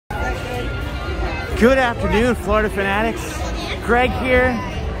Good afternoon, Florida Fanatics. Greg here.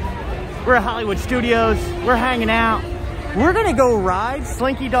 We're at Hollywood Studios. We're hanging out. We're gonna go ride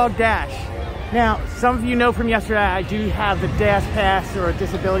Slinky Dog Dash. Now, some of you know from yesterday, I do have the Dash Pass or a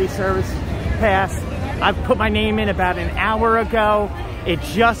disability service pass. I put my name in about an hour ago. It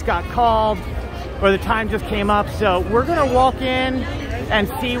just got called, or the time just came up. So we're gonna walk in and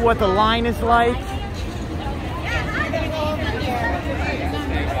see what the line is like.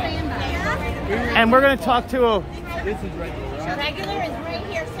 And we're going to talk to a... This is regular. Regular is right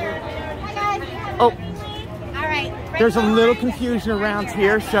here, sir. Hi, guys. Oh. All right. There's a little confusion around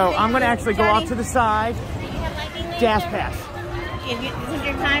here, so I'm going to actually go off to the side. Dash Pass. Is this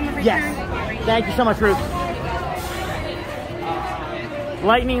your time of return? Yes. Thank you so much, Ruth.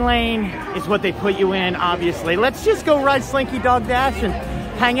 Lightning Lane is what they put you in, obviously. Let's just go ride Slinky Dog Dash and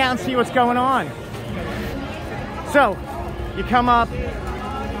hang out and see what's going on. So, you come up.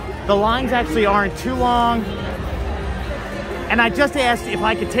 The lines actually aren't too long. And I just asked if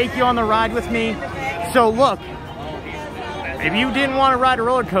I could take you on the ride with me. So look, if you didn't want to ride a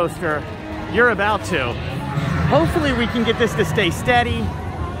roller coaster, you're about to. Hopefully we can get this to stay steady.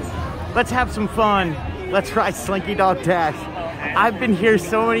 Let's have some fun. Let's ride Slinky Dog Dash. I've been here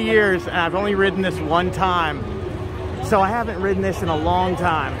so many years and I've only ridden this one time. So I haven't ridden this in a long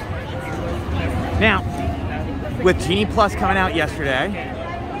time. Now, with Genie Plus coming out yesterday,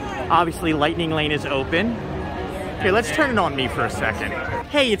 obviously, Lightning Lane is open. Okay, let's turn it on me for a second.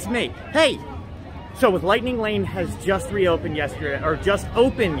 Hey, it's me. Hey! So with Lightning Lane has just reopened yesterday, or just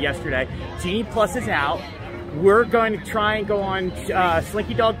opened yesterday, Genie Plus is out. We're going to try and go on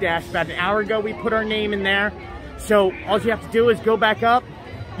Slinky Dog Dash. About an hour ago, we put our name in there. So all you have to do is go back up,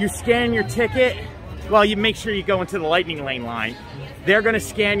 you scan your ticket. Well, you make sure you go into the Lightning Lane line. They're gonna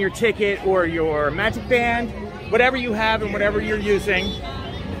scan your ticket or your Magic Band, whatever you have and whatever you're using.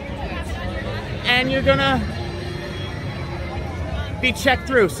 And you're gonna be checked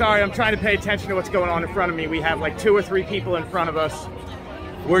through. Sorry, I'm trying to pay attention to what's going on in front of me. We have like 2 or 3 people in front of us.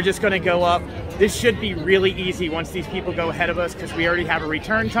 We're just gonna go up. This should be really easy once these people go ahead of us because we already have a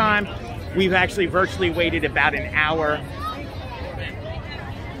return time. We've actually virtually waited about an hour.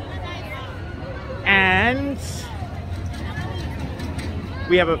 And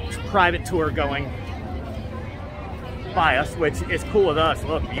we have a private tour going by us, which is cool with us.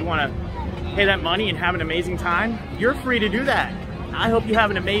 Look, you wanna pay that money and have an amazing time, you're free to do that. I hope you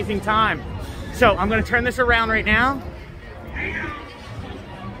have an amazing time. So I'm gonna turn this around right now.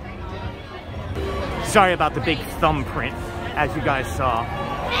 Sorry about the big thumbprint, as you guys saw.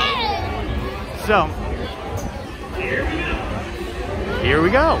 So, here we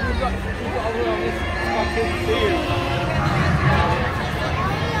go.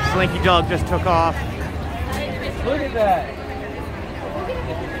 Slinky Dog just took off. Look at that.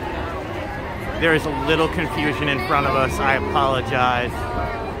 There is a little confusion in front of us. I apologize.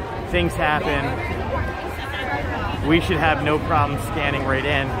 Things happen. We should have no problem scanning right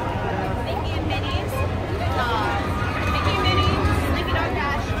in.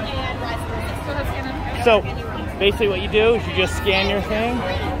 So basically what you do is you just scan your thing.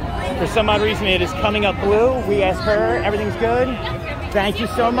 For some odd reason it is coming up blue. We asked her, everything's good. Thank you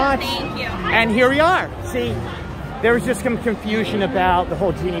so much. Thank you. And here we are. See, there was just some confusion about the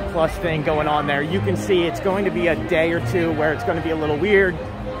whole Genie Plus thing going on there. You can see it's going to be a day or two where it's going to be a little weird.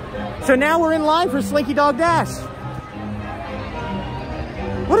 So now we're in line for Slinky Dog Dash.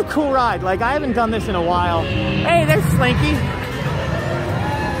 What a cool ride. Like, I haven't done this in a while. Hey, there's Slinky.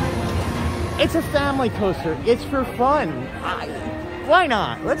 It's a family coaster. It's for fun. Why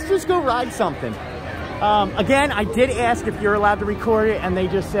not? Let's just go ride something. Again, I did ask if you're allowed to record it, and they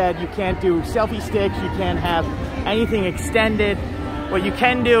just said you can't do selfie sticks, you can't have anything extended. What you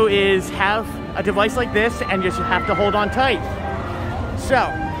can do is have a device like this, and just have to hold on tight. So,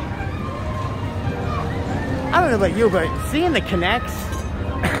 I don't know about you, but seeing the connects,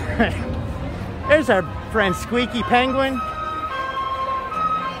 there's our friend Squeaky Penguin.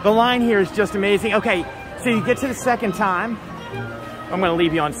 The line here is just amazing. Okay, so you get to the second time. I'm gonna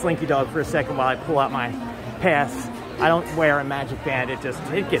leave you on Slinky Dog for a second while I pull out my pass. I don't wear a Magic Band, it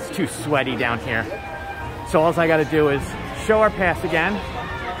gets too sweaty down here. So all I gotta do is show our pass again,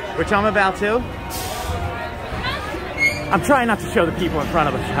 which I'm about to. I'm trying not to show the people in front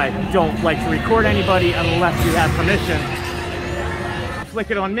of us. I don't like to record anybody unless you have permission.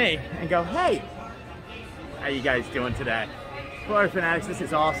 Flick it on me and go, hey, how you guys doing today? Florida Fanatics, this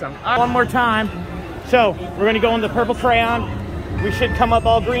is awesome. One more time. So we're gonna go on the purple crayon. We should come up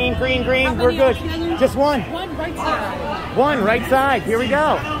all green, green, green. We're good. Just one. One right side. One right side. Here we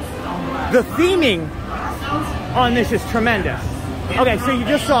go. The theming on this is tremendous. Okay, so you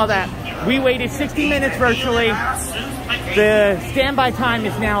just saw that. We waited 60 minutes virtually. The standby time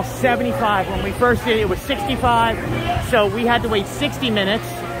is now 75. When we first did it, it was 65. So we had to wait 60 minutes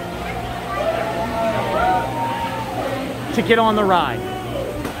to get on the ride.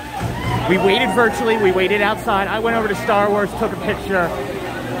 We waited virtually, we waited outside. I went over to Star Wars, took a picture,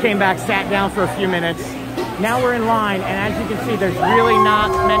 came back, sat down for a few minutes. Now we're in line, and as you can see, there's really not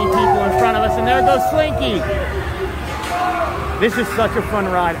many people in front of us, and there goes Slinky. This is such a fun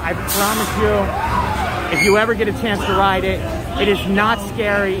ride. I promise you, if you ever get a chance to ride it, it is not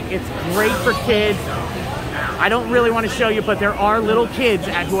scary. It's great for kids. I don't really want to show you, but there are little kids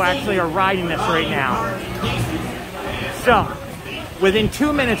who actually are riding this right now. So, within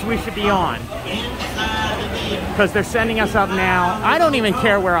 2 minutes, we should be on, because they're sending us up now. I don't even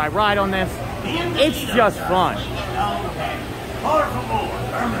care where I ride on this. It's just fun.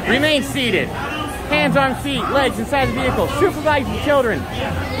 Remain seated. Hands on feet, legs inside the vehicle. Supervise the children.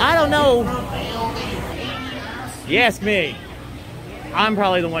 I don't know. You ask me. I'm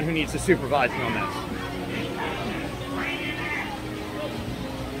probably the one who needs to supervise me on this.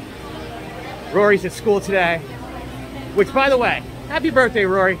 Rory's at school today. Which, by the way, happy birthday,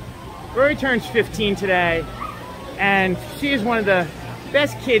 Rory. Rory turns 15 today, and she is one of the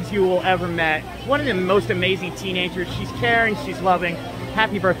best kids you will ever met. One of the most amazing teenagers. She's caring, she's loving.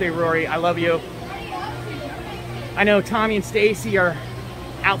 Happy birthday, Rory. I love you. I know Tommy and Stacy are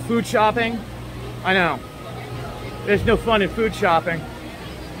out food shopping. I know. There's no fun in food shopping,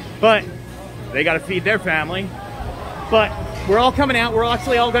 but they got to feed their family. But we're all coming out. We're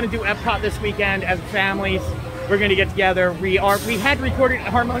actually all going to do Epcot this weekend as families. We're going to get together. We had recorded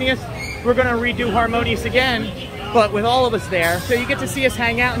Harmonious. We're going to redo Harmonious again, but with all of us there. So you get to see us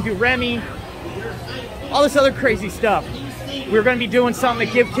hang out and do Remy, all this other crazy stuff. We're going to be doing something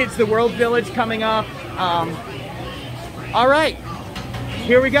to Give Kids the World Village coming up. All right,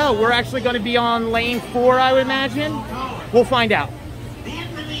 here we go. We're actually going to be on lane 4, I would imagine. We'll find out.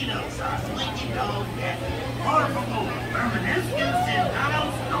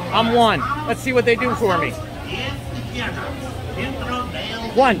 I'm 1. Let's see what they do for me.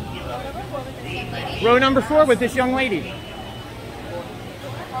 1. Row number 4 with this young lady.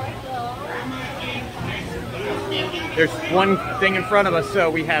 There's one thing in front of us, so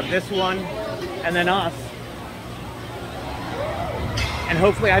we have this one and then us. And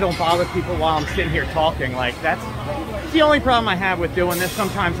hopefully I don't bother people while I'm sitting here talking. Like, that's the only problem I have with doing this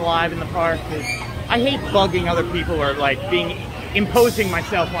sometimes live in the park is I hate bugging other people or like imposing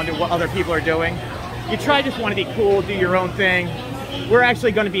myself onto what other people are doing. You just want to be cool, do your own thing. We're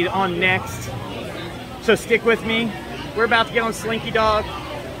actually going to be on next, so stick with me. We're about to get on Slinky Dog.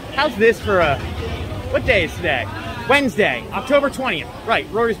 How's this for a, what day is today? Wednesday, October 20th. Right,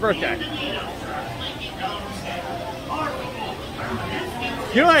 Rory's birthday.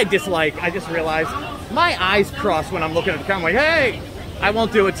 You know what I dislike? I just realized my eyes cross when I'm looking at the camera. I'm like, hey, I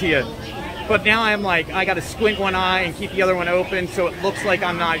won't do it to you. But now I'm like, I got to squint one eye and keep the other one open so it looks like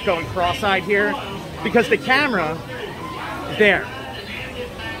I'm not going cross-eyed here. Because the camera is there.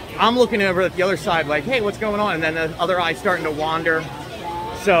 I'm looking over at the other side like, hey, what's going on? And then the other eye's starting to wander.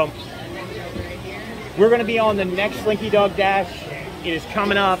 So, we're going to be on the next Slinky Dog Dash. It is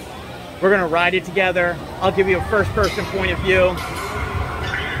coming up. We're going to ride it together. I'll give you a first-person point of view.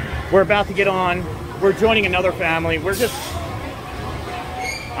 We're about to get on. We're joining another family. We're just,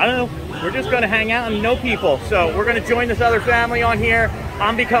 I don't know, we're just going to hang out and know people. So we're going to join this other family on here.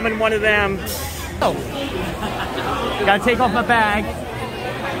 I'm becoming one of them. Oh, got to take off my bag.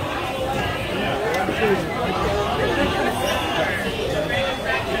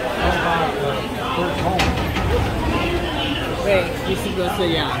 Wait, you should go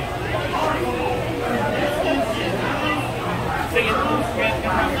say yeah.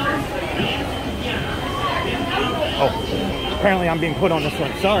 Oh, apparently I'm being put on this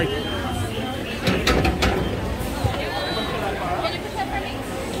one. Sorry.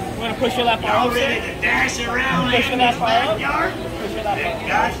 Want to push your left arm? Ready to dash around Push your left arm. Push your left arm.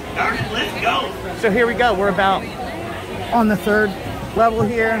 Guys, started. Let's go. So here we go. We're about on the 3rd level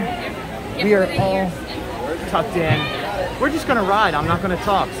here. We are all tucked in. We're just going to ride. I'm not going to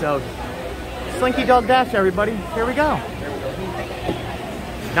talk. So Slinky Dog Dash, everybody. Here we go.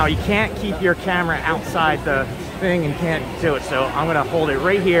 Now, you can't keep your camera outside the thing and can't do it. So I'm going to hold it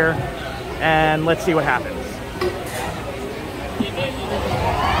right here and let's see what happens.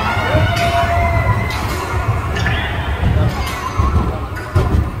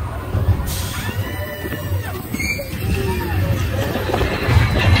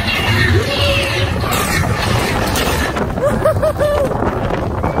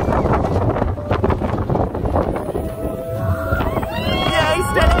 Yay,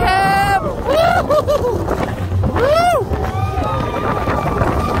 steady cam!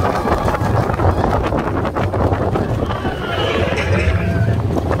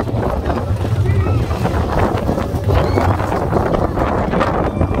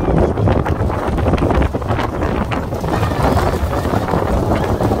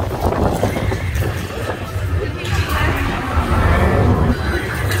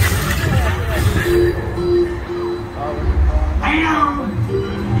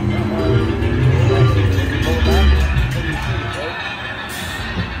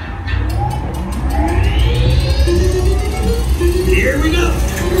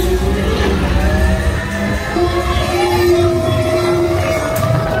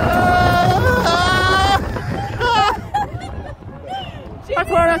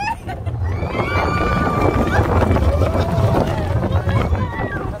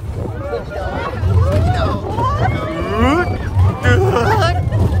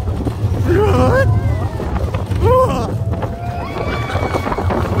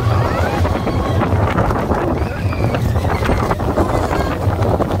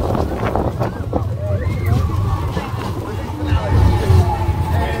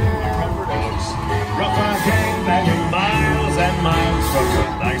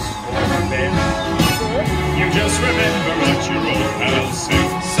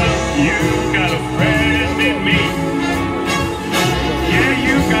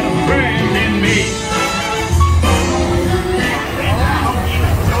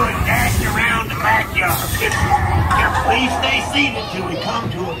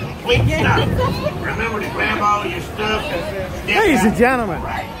 stuff. Remember to grab all your stuff. Ladies and gentlemen,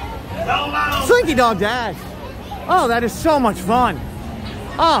 Solo. Slinky Dog Dash. Oh, that is so much fun.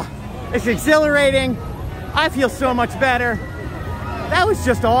 Oh, it's exhilarating. I feel so much better. That was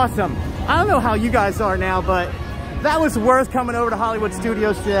just awesome. I don't know how you guys are now, but that was worth coming over to Hollywood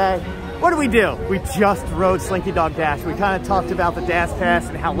Studios today. What did we do? We just rode Slinky Dog Dash. We kind of talked about the Dash Pass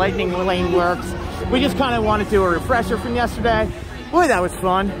and how Lightning Lane works. We just kind of wanted to do a refresher from yesterday. Boy, that was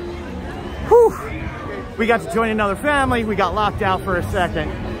fun. Whew. We got to join another family. We got locked out for a second.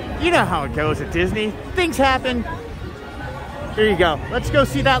 You know how it goes at Disney. Things happen. Here you go. Let's go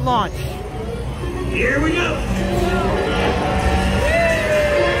see that launch. Here we go.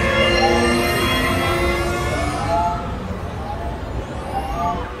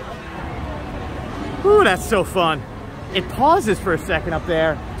 Ooh, that's so fun. It pauses for a second up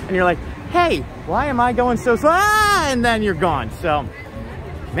there, and you're like, hey, why am I going so slow? Ah, and then you're gone. So,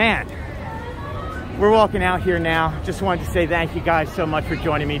 man, we're walking out here now. Just wanted to say thank you guys so much for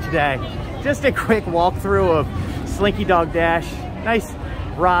joining me today. Just a quick walkthrough of Slinky Dog Dash. Nice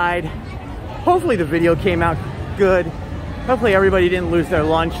ride. Hopefully the video came out good. Hopefully everybody didn't lose their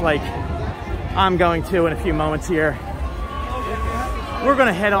lunch like I'm going to in a few moments here. We're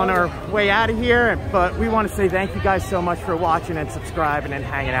gonna head on our way out of here, but we want to say thank you guys so much for watching and subscribing and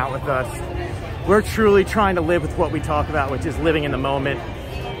hanging out with us. We're truly trying to live with what we talk about, which is living in the moment.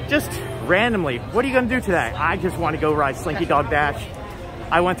 Just randomly, what are you gonna do today? I just want to go ride Slinky Dog Dash.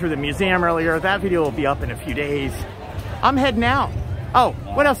 I went through the museum earlier. That video will be up in a few days. I'm heading out. Oh,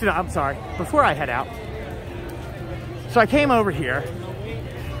 what else did I'm sorry, before I head out. So I came over here,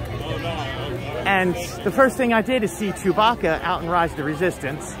 and the first thing I did is see Chewbacca out in Rise of the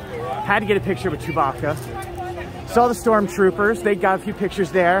Resistance. Had to get a picture with Chewbacca. Saw the Stormtroopers. They got a few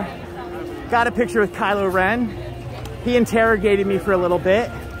pictures there. Got a picture with Kylo Ren. He interrogated me for a little bit.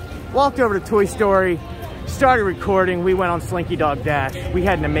 Walked over to Toy Story. Started recording. We went on Slinky Dog Dash. We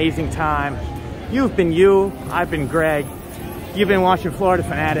had an amazing time. You've been you. I've been Greg. You've been watching Florida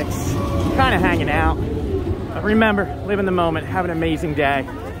Fanatics. Kind of hanging out. But remember, live in the moment. Have an amazing day.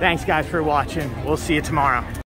 Thanks guys for watching. We'll see you tomorrow.